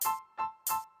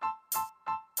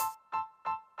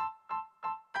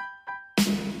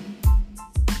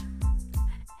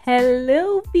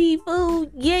Hello, people.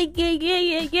 Yeah.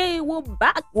 We're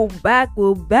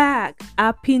back.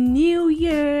 Happy New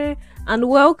Year. And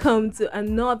welcome to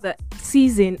another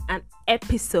season and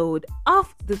episode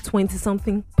of the 20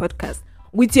 something podcast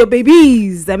with your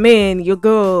babies. Your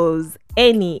girls,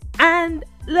 Annie and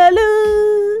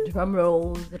Lalu. Drum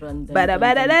rolls. Run, dun, Bada, dun,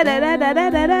 bada, dun, da, da, da, da, da,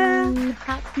 da. dun.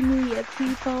 Happy New Year,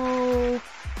 people.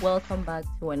 Welcome back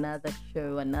to another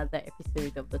show, another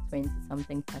episode of the 20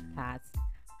 something podcast.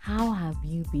 How have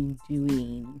you been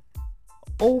doing?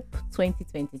 Hope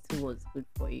 2022 was good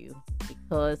for you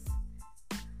because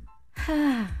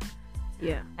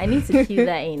Yeah. I need to keep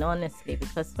that in, honestly,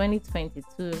 because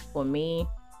 2022 for me,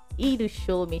 it'll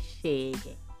show me shade.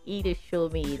 It'll show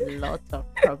me a lot of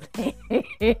problems.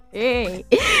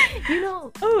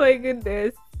 Oh my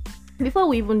goodness. Before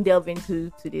we even delve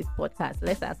into today's podcast,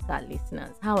 let's ask our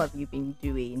listeners, how have you been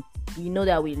doing? We know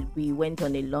that we went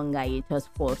on a long hiatus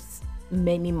for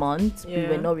many months. We Yeah.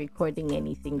 were not recording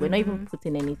anything. We're not even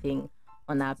putting anything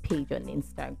on our page on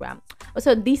Instagram.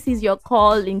 Also, this is your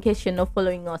call. In case you're not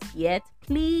following us yet,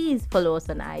 please follow us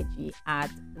on IG at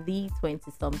the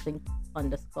 20 something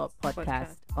 _podcast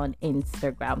Podcast. on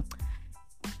Instagram.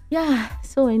 Yeah.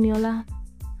 So Eniola,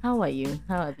 how are you?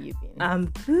 How have you been? I'm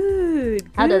good.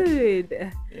 How does-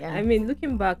 Good. Yeah. I mean,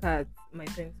 looking back at my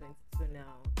 2022 now,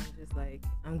 I'm just like,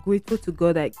 I'm grateful to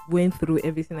God I went through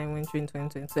everything I went through in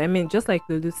 2022. I mean, just like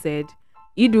Lulu said,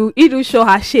 Idu show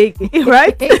her shake,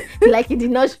 right? Like it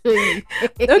did not show you.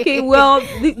 Okay, well,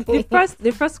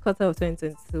 the first quarter of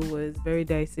 2022 was very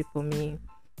dicey for me.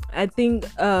 I think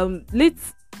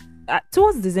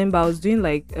towards December I was doing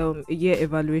like a year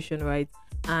evaluation, right?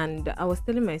 And I was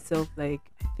telling myself, like,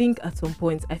 I think at some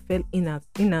point I fell in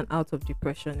and out of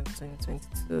depression in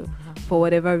 2022 for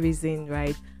whatever reason,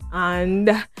 right? And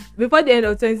before the end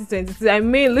of 2022, I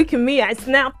mean, look at me, I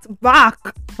snapped back.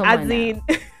 Come As on now. in,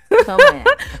 Come on.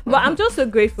 but I'm just so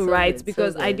grateful, So right? good, so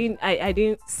Because I good.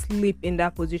 didn't sleep in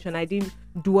that position. I didn't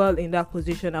dwell in that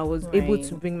position. I was able Right.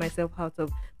 to bring myself out of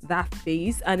that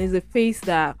phase, and it's a phase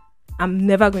that I'm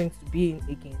never going to be in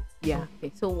again. Yeah.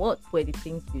 Okay. So what were the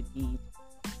things you did,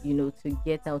 to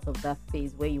get out of that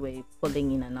phase where you were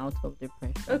falling in and out of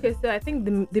depression? Okay, so I think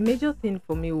the major thing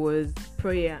for me was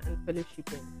prayer and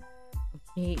fellowshipping.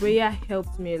 Okay. Prayer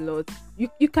helped me a lot.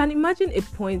 You can imagine a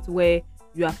point where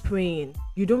you are praying,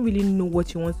 you don't really know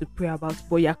what you want to pray about,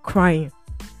 but you're crying.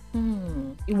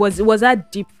 It was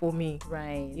that deep for me.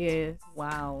 Right. Yeah.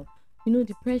 Wow.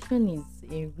 Depression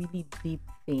is a really deep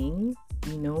thing,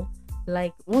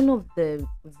 Like one of the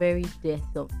very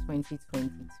deaths of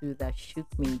 2022 that shook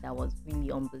me, that was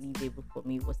really unbelievable for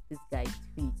me, was this guy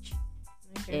Twitch.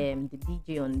 Okay. The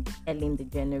DJ on Ellen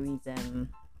DeGeneres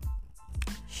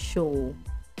show,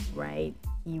 right?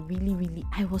 He really,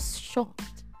 I was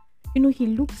shocked. He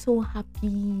looked so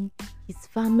happy. His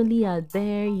family are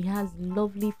there. He has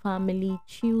lovely family,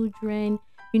 children.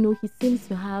 He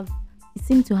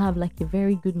seemed to have like a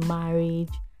very good marriage,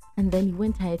 and then he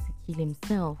went ahead to kill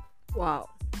himself. Wow.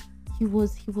 He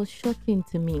was shocking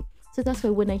to me. So that's why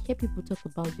when I hear people talk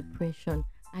about depression,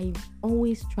 I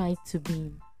always try to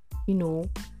be,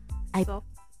 I Soft.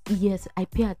 yes, I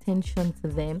pay attention to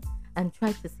them and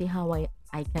try to see how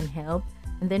I can help.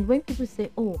 And then when people say,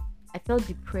 oh, I felt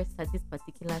depressed at this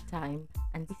particular time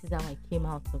and this is how I came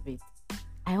out of it,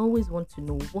 I always want to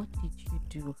know, what did you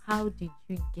do? How did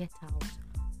you get out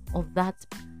of that,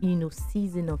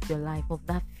 season of your life, of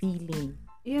that feeling?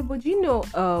 Yeah, but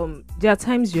there are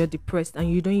times you're depressed and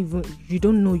you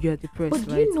don't know you're depressed, But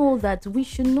do right? you know that we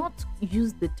should not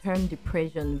use the term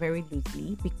depression very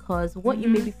loosely, because what you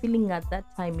may be feeling at that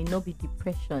time may not be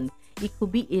depression. It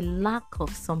could be a lack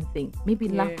of something, maybe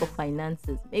lack Yeah. of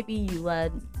finances. Maybe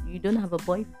you don't have a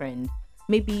boyfriend.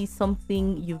 Maybe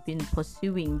something you've been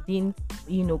pursuing didn't,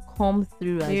 come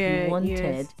through as Yeah, you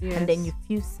wanted, yes. and then you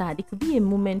feel sad. It could be a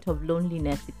moment of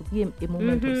loneliness. It could be a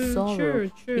moment of sorrow.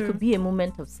 True. It could be a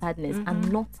moment of sadness,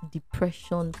 and not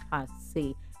depression per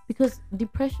se, because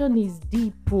depression is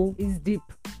deep. It's deep.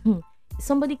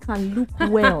 Somebody can look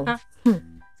well.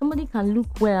 Somebody can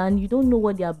look well and you don't know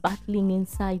what they are battling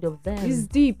inside of them. It's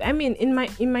deep. I mean, in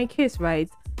my case, right?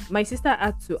 My sister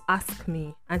had to ask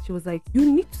me, and she was like, "You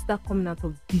need to start coming out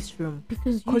of this room."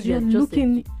 Because Because you're you're just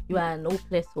looking- you are an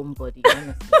hopeless homebody,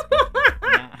 honestly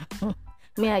speaking. Yeah.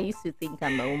 Me, I used to think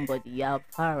I'm a homebody. You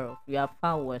are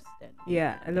far worse than me.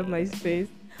 Yeah, I love my space.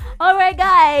 All right,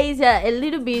 guys,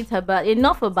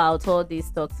 enough about all these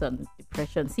talks on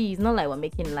depression. See, it's not like we're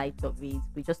making light of it.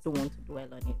 We just don't want to dwell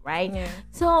on it, right? Yeah.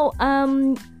 So,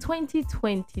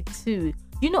 2022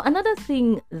 You know, another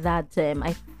thing that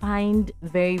I find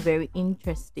very, very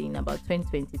interesting about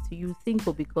 2022, you think,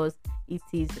 oh, because it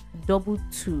is double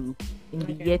two in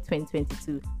the year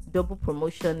 2022, double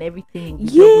promotion, everything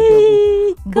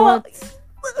Yay! double.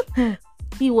 But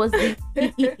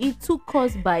it took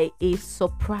us by a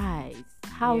surprise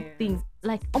how things,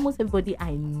 like almost everybody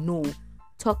I know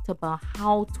talked about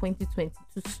how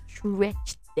 2022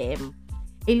 stretched them.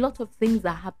 A lot of things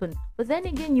that happened, but then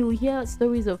again you hear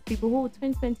stories of people who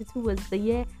 2022 was the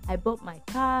year I bought my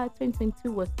car,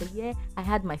 2022 was the year I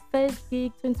had my first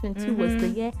gig, 2022 was the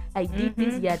year I did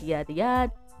this, yada yada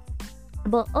yada.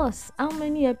 But us, how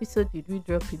many episodes did we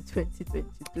drop in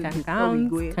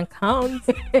 2022? Can count.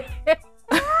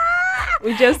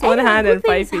 We just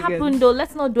 105 things happened though.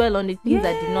 Let's not dwell on the things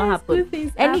that did not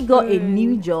happen. Ellie got a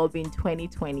new job in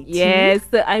 2022. Yes,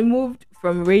 so I moved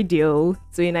from radio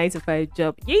to a 9 to 5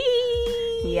 job. Yay!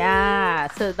 Yeah,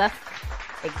 so that's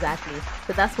exactly.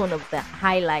 So that's one of the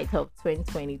highlights of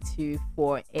 2022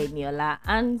 for Eniola.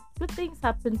 And good things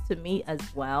happened to me as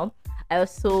well. I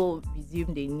also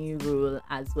resumed a new role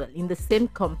as well in the same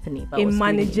company. A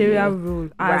managerial role,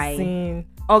 right? As in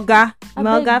Oga,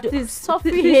 please,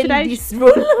 should I this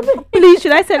role? Please,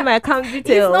 should I send my account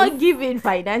details? It's not giving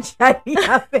financially.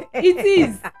 It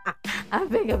is. I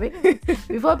beg.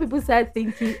 Before people start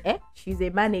thinking, she's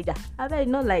a manager. I beg,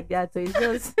 not like that. So it's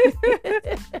just.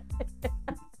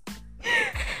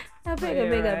 I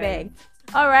beg.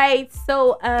 All right,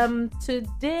 so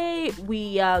today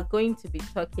we are going to be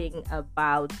talking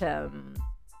about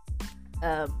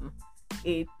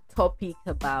a topic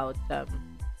about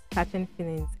catching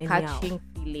feelings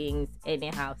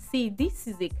anyhow. See, this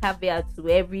is a caveat to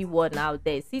everyone out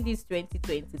there. See, this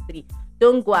 2023,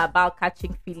 don't go about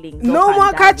catching feelings. No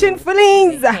more catching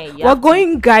feelings. We're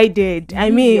going guided.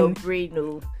 I mean, your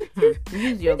brain.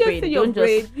 Use your brain. Don't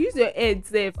just use your head,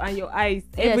 safe, and your eyes.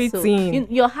 Yeah, everything.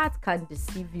 So, your heart can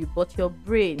deceive you, but your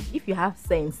brain, if you have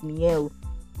sense,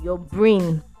 your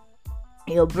brain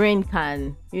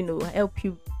can, help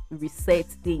you reset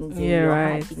things in your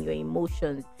heart, in your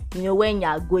emotions. When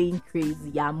you're going crazy,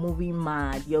 you're moving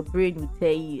mad, your brain will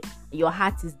tell you, your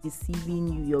heart is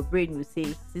deceiving you. Your brain will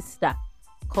say, sister,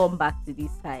 come back to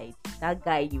this side. That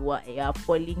guy you are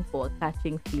falling for,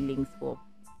 catching feelings for,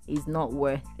 is not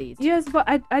worth it. Yes, but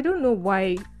I don't know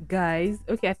why guys,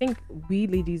 okay, I think we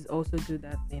ladies also do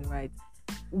that thing, right?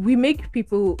 We make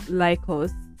people like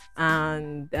us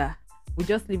and we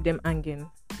just leave them hanging,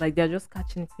 like they're just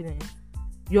catching feelings.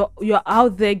 You're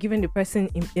out there giving the person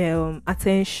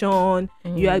attention.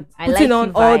 You are putting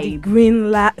on all the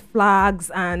green flags,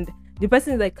 and the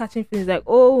person is like catching feelings, like,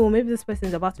 oh, maybe this person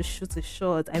is about to shoot a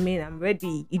shot. I mean, I'm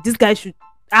ready. If this guy should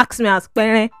ask me as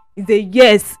parent, it's a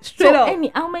yes, straight up.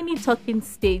 How many talking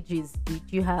stages did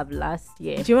you have last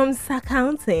year? Do you want me to start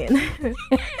counting?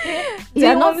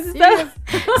 You're not serious.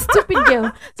 Stupid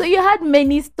girl. So you had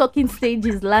many talking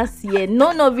stages last year.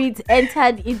 None of it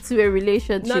entered into a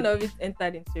relationship.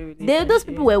 Those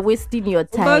people were wasting your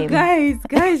time. But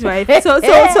guys, right? So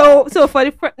for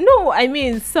the no, I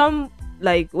mean, some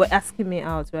like were asking me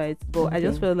out, right? But I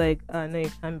just felt like, no,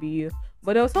 it can't be you.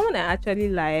 But there was someone I actually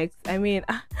liked. I mean,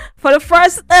 for the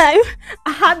first time,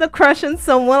 I had a crush on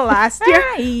someone last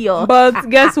year. But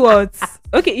guess what?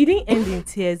 Okay, it didn't end in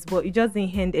tears, but it just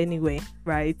didn't end anyway,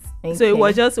 right? Okay. So it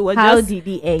was just. How did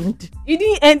it end? It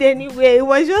didn't end anyway. It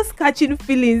was just catching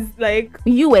feelings, like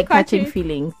you were catching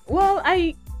feelings. Well,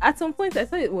 at some point I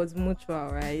thought it was mutual,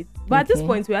 right? But at this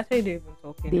point, we actually didn't even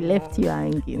talk anymore. They left you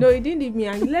hanging. No, he didn't leave me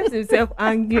hanging. He left himself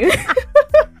hanging.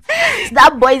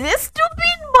 That boy is a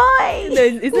stupid boy. No,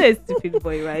 it's not a stupid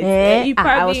boy, right?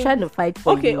 I was trying to fight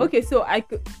for you. Okay, so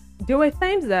there were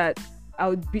times that I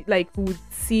would be like,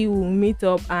 we'll meet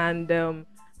up, and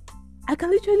I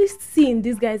can literally see in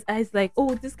this guy's eyes, like,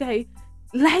 oh, this guy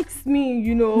likes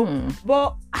me,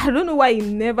 but I don't know why he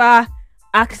never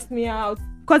asked me out.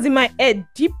 Because in my head,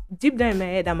 deep down in my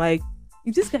head, I'm like,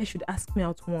 if this guy should ask me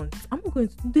out once, I'm not going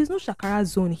to. There's no shakara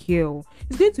zone here.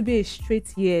 It's going to be a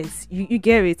straight yes. You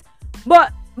get it.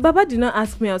 But Baba did not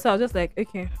ask me out, so I was just like,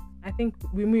 okay, I think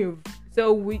we move.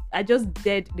 So I just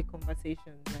dead the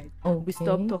conversation, right? Okay. We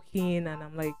stopped talking, and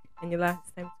I'm like, Eniola,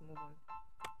 it's time to move on.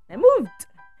 I moved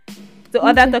to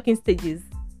other talking stages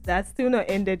that still not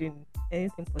ended in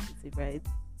anything positive, right?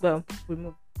 Well, we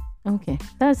moved. Okay,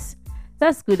 that's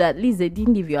good. At least they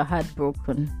didn't leave your heart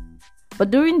broken.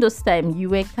 But during those times, you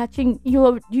were catching,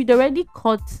 you'd already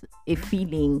caught a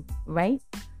feeling, right?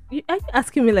 Are you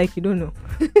asking me like you don't know?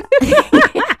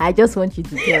 I just want you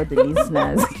to tell the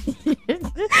listeners.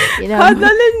 You Cause know,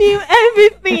 Lolo knew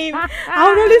everything. I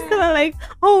would always tell her like,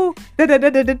 oh, da da da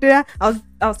da da da.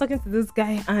 I was talking to this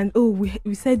guy and oh,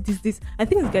 we said this. I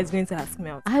think this guy's going to ask me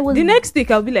out. The next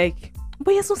week I'll be like,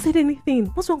 but he hasn't said anything.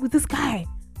 What's wrong with this guy?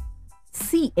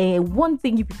 see, one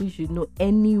thing you people should know,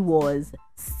 Annie was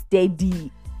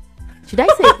steady. Should I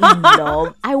say in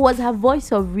love? I was her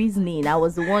voice of reasoning. I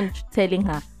was the one telling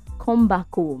her, come back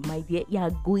home, my dear. You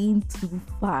are going too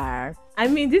far. I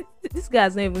mean, this guy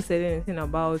has not even said anything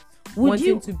about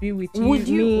wanting to be with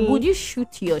you. Would you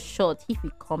shoot your shot if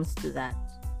it comes to that?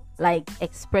 Like,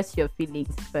 express your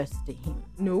feelings first to him.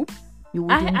 Nope. You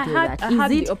wouldn't do that.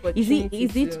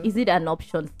 Is it an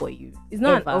option for you? It's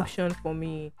not an option for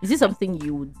me. Is it something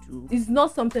you would do? It's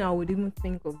not something I would even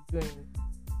think of doing.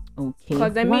 Okay.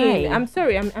 Because I mean, I'm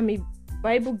sorry, I'm a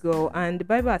Bible girl, and the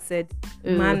Bible has said,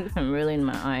 Ooh, man. I'm rolling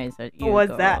my eyes at you. What's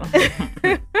girl.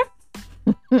 that?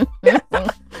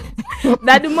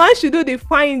 That the man should do the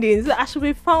findings. I should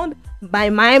be found by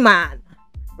my man,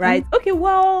 right? Okay,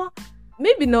 well,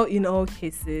 maybe not in all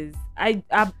cases.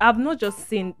 I've not just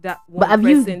seen that one. But have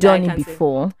you done it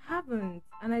before? I haven't,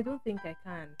 and I don't think I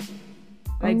can.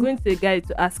 Like going to a guy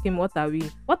to ask him, what are we?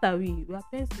 We are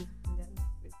pencils.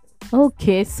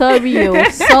 Okay, sorry,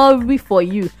 sorry for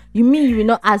you. You mean you will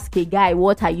not ask a guy,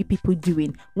 what are you people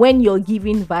doing, when you're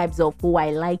giving vibes of, oh,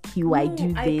 I like you, no, I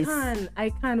do this.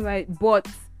 I can, right? But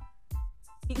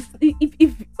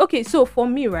if okay, so for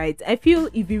me, right, I feel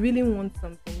if you really want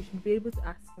something, you should be able to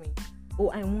ask me, oh,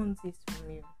 I want this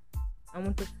from you. I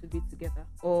want us to be together,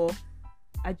 or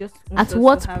I just want at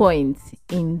what point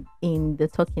in the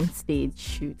talking stage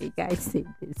should a guy say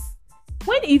this?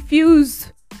 When he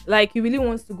feels like he really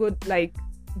wants to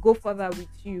go further with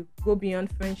you, go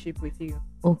beyond friendship with you.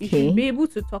 Okay. You should be able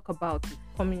to talk about it,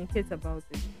 communicate about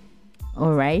it.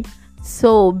 All right.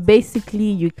 So basically,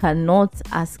 you cannot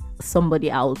ask somebody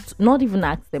out, not even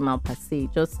ask them out per se,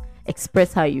 just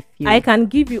express how you feel. I can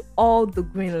give you all the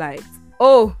green lights.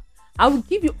 Oh, I will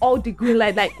give you all the green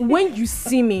light. Like when you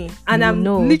see me and I'm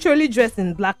literally dressed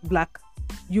in black,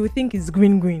 you will think it's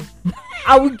green.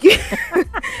 I will give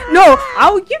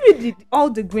you all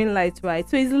the green lights, right?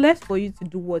 So it's left for you to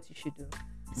do what you should do.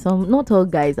 So not all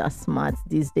guys are smart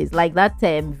these days. Like that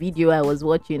video I was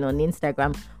watching on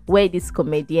Instagram where this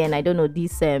comedian, I don't know,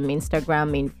 this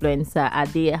Instagram influencer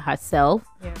Ade herself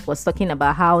was talking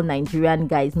about how Nigerian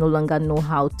guys no longer know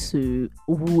how to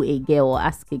woo a girl or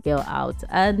ask a girl out.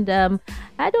 And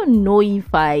I don't know if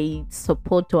I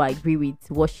support or agree with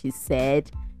what she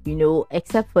said, you know,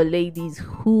 except for ladies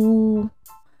who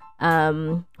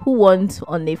want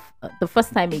on the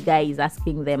first time a guy is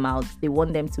asking them out, they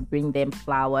want them to bring them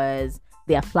flowers.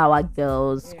 They are flower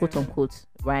girls, quote unquote,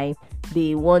 right?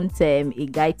 They want a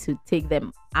guy to take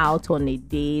them out on a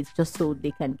date just so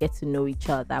they can get to know each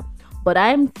other. But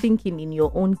I'm thinking in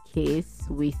your own case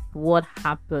with what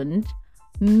happened,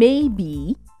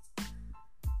 maybe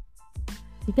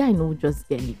the guy no just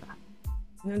get liver.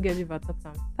 You don't get liver top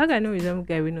time. That guy know is a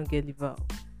guy we don't get liver.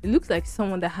 It looks like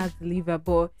someone that has the liver,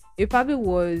 but it probably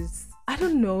was, I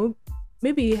don't know,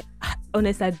 maybe,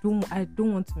 honestly, I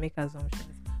don't want to make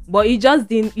assumptions, but it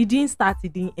didn't start,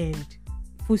 it didn't end,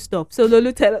 full stop. So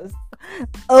Lolo, tell us,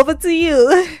 over to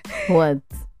you. What?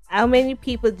 How many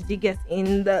people did you get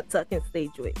in the talking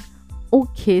stage with?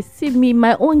 Okay, see me,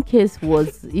 my own case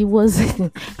was, it was it's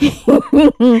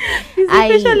a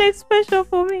facial expression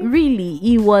for me. Really,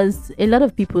 it was a lot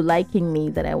of people liking me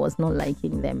that I was not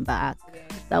liking them back.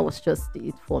 That was just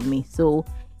it for me. So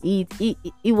it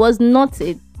was not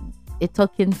a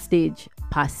talking stage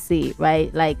per se,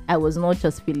 right? Like I was not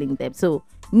just feeling them. So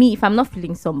me, if I'm not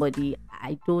feeling somebody,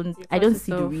 I don't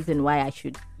see the reason why I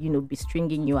should, be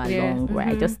stringing you along, right?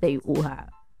 I just say, oh,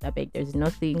 I beg, there's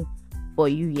nothing for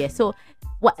you here. So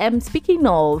what I'm speaking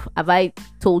of, have I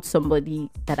told somebody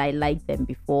that I liked them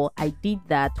before? I did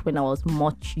that when I was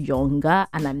much younger,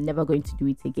 and I'm never going to do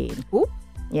it again. Ooh.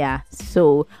 Yeah,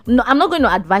 so no, I'm not going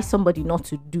to advise somebody not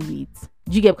to do it.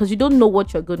 Do you get? Because you don't know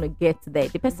what you're going to get there.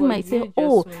 The person might say,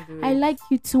 oh, I like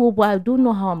you too, but I don't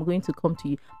know how I'm going to come to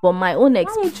you. But my own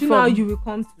experience. How would you know how you will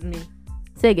come to me?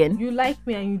 Say again. You like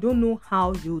me and you don't know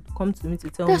how you would come to me to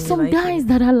tell There's me. There's some guys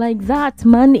that are like that,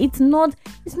 man. It's not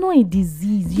a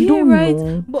disease. You don't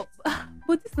know.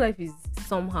 But this life is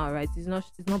somehow, right? It's not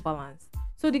balanced.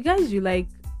 So the guys you like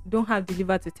don't have the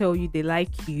liver to tell you they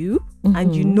like you,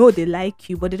 and you know they like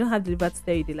you, but they don't have the liver to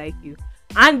tell you they like you.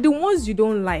 And the ones you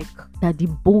don't like, they're the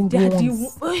bold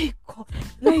ones. Oh God,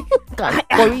 like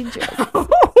courageous.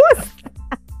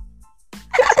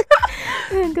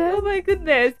 Oh my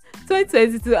goodness.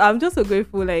 2022, I'm just so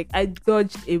grateful. Like I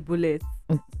dodged a bullet.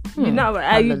 You know,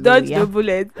 I dodged a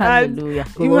bullet. Hallelujah.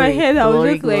 And in my head, I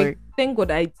was just like, thank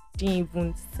God I didn't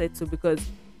even settle, because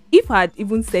if I had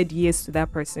even said yes to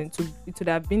that person, it would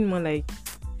have been more like,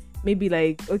 maybe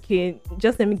like, okay,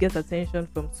 just let me get attention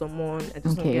from someone. I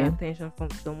just want to get attention from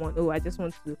someone. Oh, I just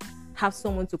want to have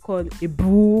someone to call a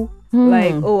boo.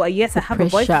 Like, oh, yes, I have a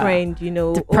boyfriend, you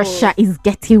know. The pressure is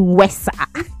getting worse.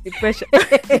 The pressure.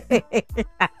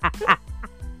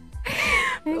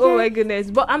 Oh my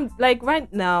goodness. But I'm like,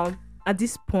 right now, at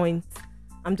this point,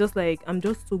 I'm just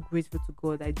so grateful to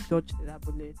God I dodged that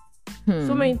bullet.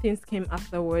 So many things came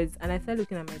afterwards, and I started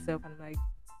looking at myself and like,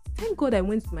 thank God I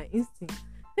went to my instinct.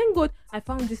 Thank God I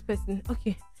found this person.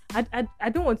 Okay, I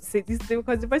don't want to say this thing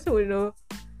because the person will know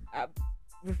I'm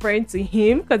referring to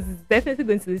him, because he's definitely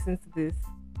going to listen to this.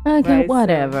 Okay, right?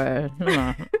 whatever.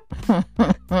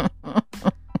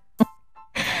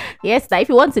 Yes, if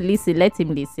you want to listen, let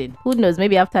him listen. Who knows?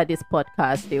 Maybe after this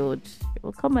podcast, they will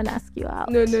come and ask you out.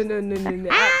 No.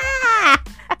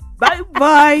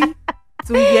 Bye.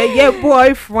 To your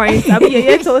boyfriend. I mean,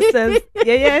 your toasters.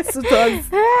 Yeah, suitors.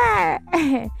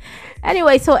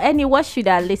 Anyway, so Annie, what should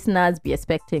our listeners be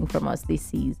expecting from us this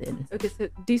season? Okay, so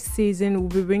this season we'll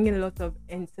be bringing a lot of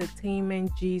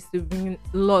entertainment gist. We'll bring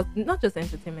not just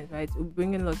entertainment, right? We'll be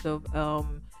bringing a lot of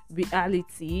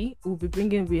reality. We'll be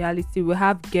bringing reality. We'll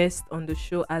have guests on the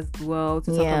show as well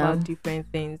to talk about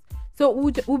different things. So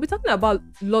we'll be talking about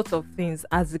lots of things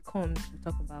as it comes.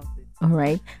 We'll talk about it. All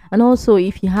right. And also,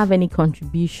 if you have any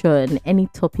contribution, any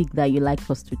topic that you like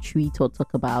us to tweet or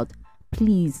talk about,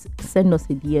 please send us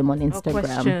a DM on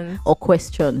Instagram or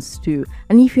questions too.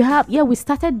 And if you have, we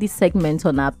started this segment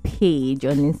on our page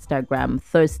on Instagram,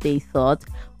 Thursday Thought,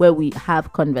 where we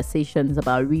have conversations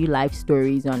about real life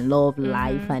stories on love,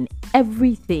 life, and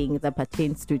everything that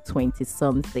pertains to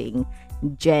 20-something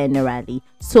generally.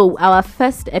 So our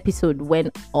first episode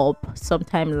went up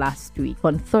sometime last week,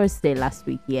 on Thursday last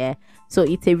week. So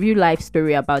it's a real life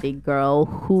story about a girl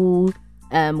who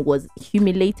was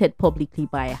humiliated publicly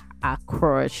by a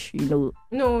crush, you know.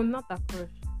 No, not a crush.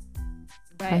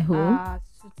 By who?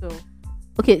 Suto.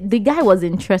 Okay, the guy was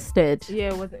interested.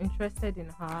 Yeah, was interested in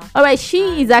her. All right,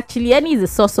 she is actually, Annie is the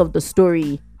source of the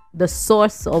story.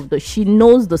 She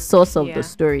knows the source of the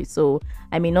story. So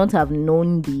I may not have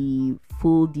known the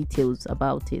full details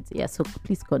about it. Yeah, so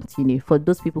please continue for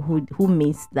those people who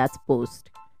missed that post.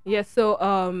 Yeah,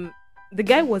 so the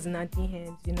guy was in her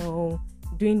DMs, you know,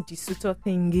 doing the Suto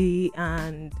thingy,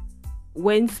 and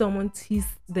when someone teased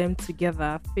them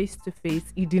together face to face,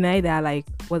 he denied that,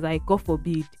 was like, God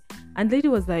forbid. And the lady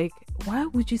was like, why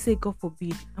would you say God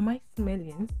forbid? Am I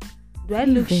smelling? Do I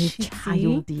look shitty?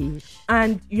 Childish.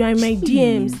 And you are in my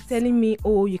DMs telling me,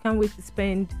 oh, you can't wait to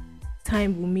spend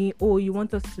time with me. Oh, you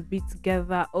want us to be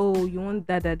together. Oh, you want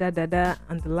and the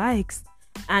likes.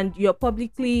 And you're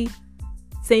publicly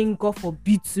saying God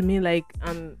forbid to me like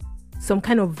some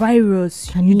kind of virus.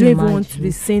 Can you don't imagine? even want to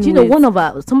be seen. Do you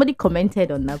know somebody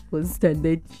commented on that post, and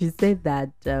then she said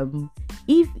that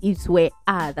if it were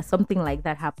that something like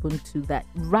that happened to that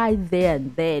right there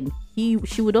and then, she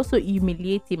would also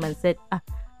humiliate him and said,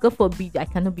 God forbid I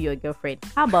cannot be your girlfriend.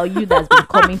 How about you that's been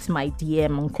coming to my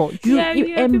DM and call you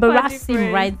embarrass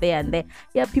him right there and there.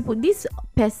 Yeah, people, this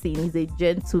person is a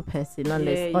gentle person,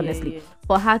 honestly. Yeah.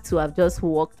 For her to have just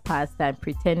walked past and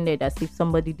pretended as if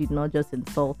somebody did not just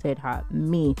insulted her.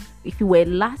 Me, if it were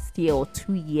last year or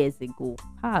 2 years ago,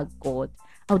 God,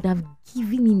 I would have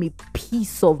given him a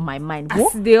piece of my mind.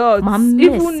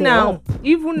 Even now,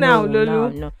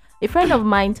 Lulu. No. A friend of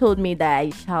mine told me that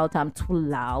I shout, I'm too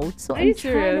loud. So I'm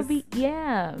trying to be,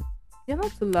 You're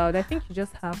not too loud. I think you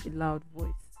just have a loud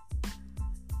voice.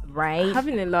 Right?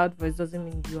 Having a loud voice doesn't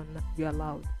mean you're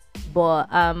loud. But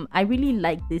I really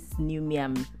like this new me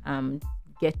I'm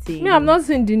getting. Me, I'm not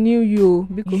saying the new you.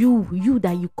 Because you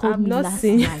that you called me last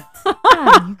night.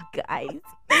 You guys.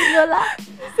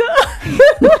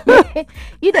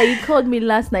 You that you called me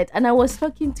last night, and I was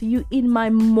talking to you in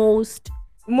my most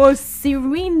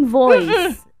serene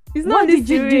voice. What did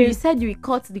you do? You said you would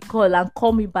cut the call and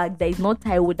call me back. There is no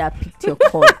time would have picked your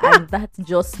call, and that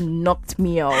just knocked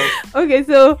me off. Okay,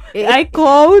 so I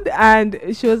called and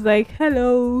she was like,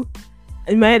 hello.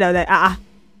 In my head I was like,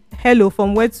 hello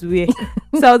from where to where?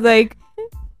 So I was like,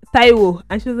 Taiwo.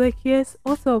 And she was like, yes,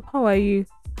 what's up? How are you?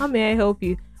 How may I help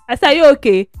you? I said, are you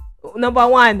okay? Number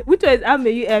one, which was how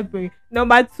may you help me?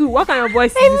 Number two, what kind of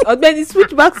voice is this? Or then you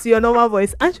switch back to your normal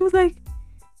voice. And she was like,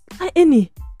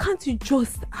 Annie, can't you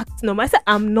just act normal? I said,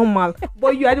 I'm normal,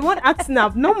 but you are the one acting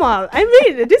abnormal. I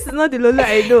mean, this is not the Lola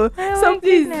I know. So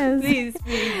please.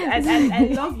 I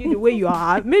love you the way you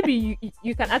are. Maybe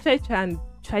you can actually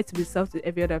try to be soft with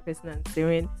every other person and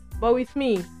serene, but with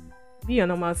me, be your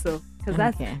normal self, because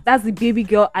that's the baby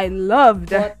girl I loved.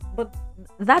 But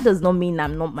that does not mean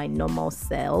I'm not my normal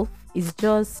self. It's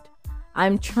just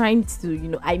I'm trying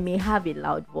to, I may have a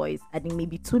loud voice and it may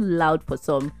be too loud for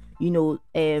some,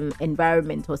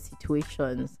 environment or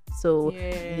situations. So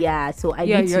so I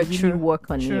need to really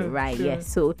work on it, right? True. Yeah.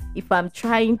 So if I'm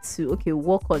trying to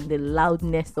work on the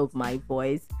loudness of my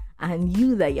voice, and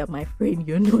you that you're my friend,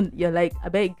 you're like, I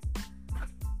beg,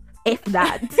 F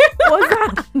that. What's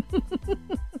that?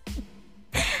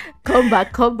 Come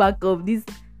back up.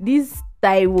 This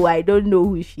Taiwo, I don't know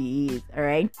who she is. All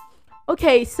right.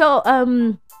 Okay, so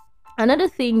another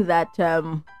thing that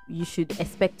you should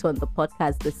expect on the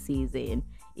podcast this season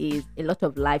is a lot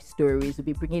of life stories. We'll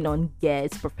be bringing on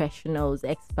guests, professionals,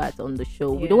 experts on the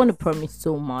show. We don't want to promise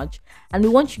so much, and we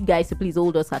want you guys to please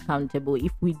hold us accountable.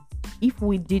 If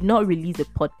we did not release a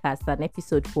podcast, an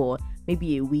episode for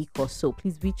maybe a week or so,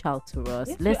 please reach out to us.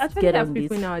 Yes, Let's get on this.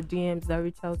 people in our DMs that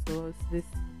reach out to us this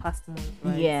past month,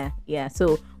 right? Yeah.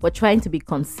 So we're trying to be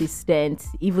consistent,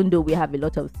 even though we have a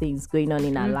lot of things going on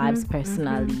in our lives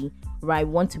personally. Right?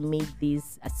 We want to make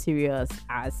this as serious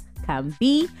as can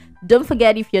be. Don't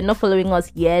forget, if you're not following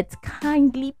us yet,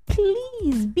 kindly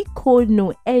please be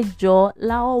no ejo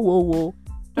lao.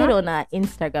 Get on our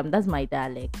Instagram. That's my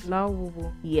dialect.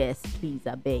 Lawowo. Yes, please,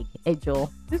 I beg. Ejo.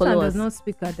 This Follow one us. does not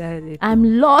speak a dialect.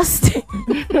 I'm lost.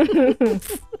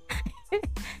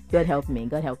 God help me.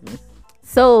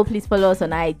 So please follow us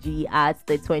on IG at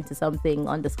the 20something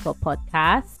 _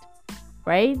 podcast.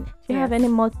 Right? Do you have any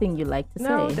more thing you like to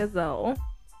No, say? that's all.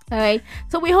 All right.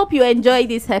 So we hope you enjoyed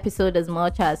this episode as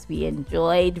much as we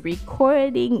enjoyed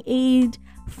recording it.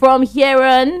 From here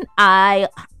on,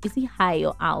 is it high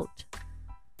or out?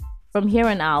 From here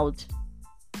on out,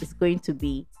 it's going to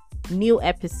be new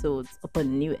episodes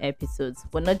upon new episodes.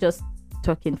 We're not just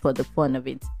talking for the fun of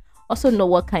it. Also know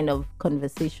what kind of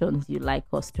conversations you like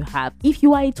us to have. If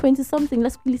you are a 20-something,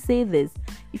 let's quickly say this.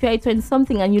 If you're a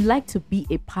 20-something and you'd like to be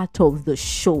a part of the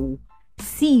show,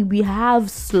 we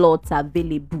have slots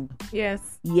available.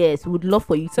 Yes, we'd love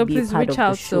for you to be a part of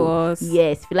the show. To us.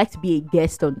 Yes, if you'd like to be a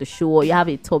guest on the show, or you have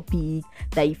a topic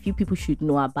that you feel people should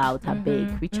know about, I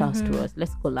beg, reach out to us.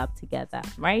 Let's collab together,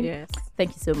 right? Yes.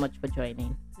 Thank you so much for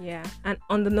joining. Yeah. And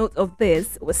on the note of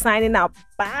this, we're signing out.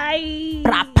 Bye.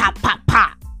 Pa, pa, pa,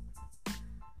 pa.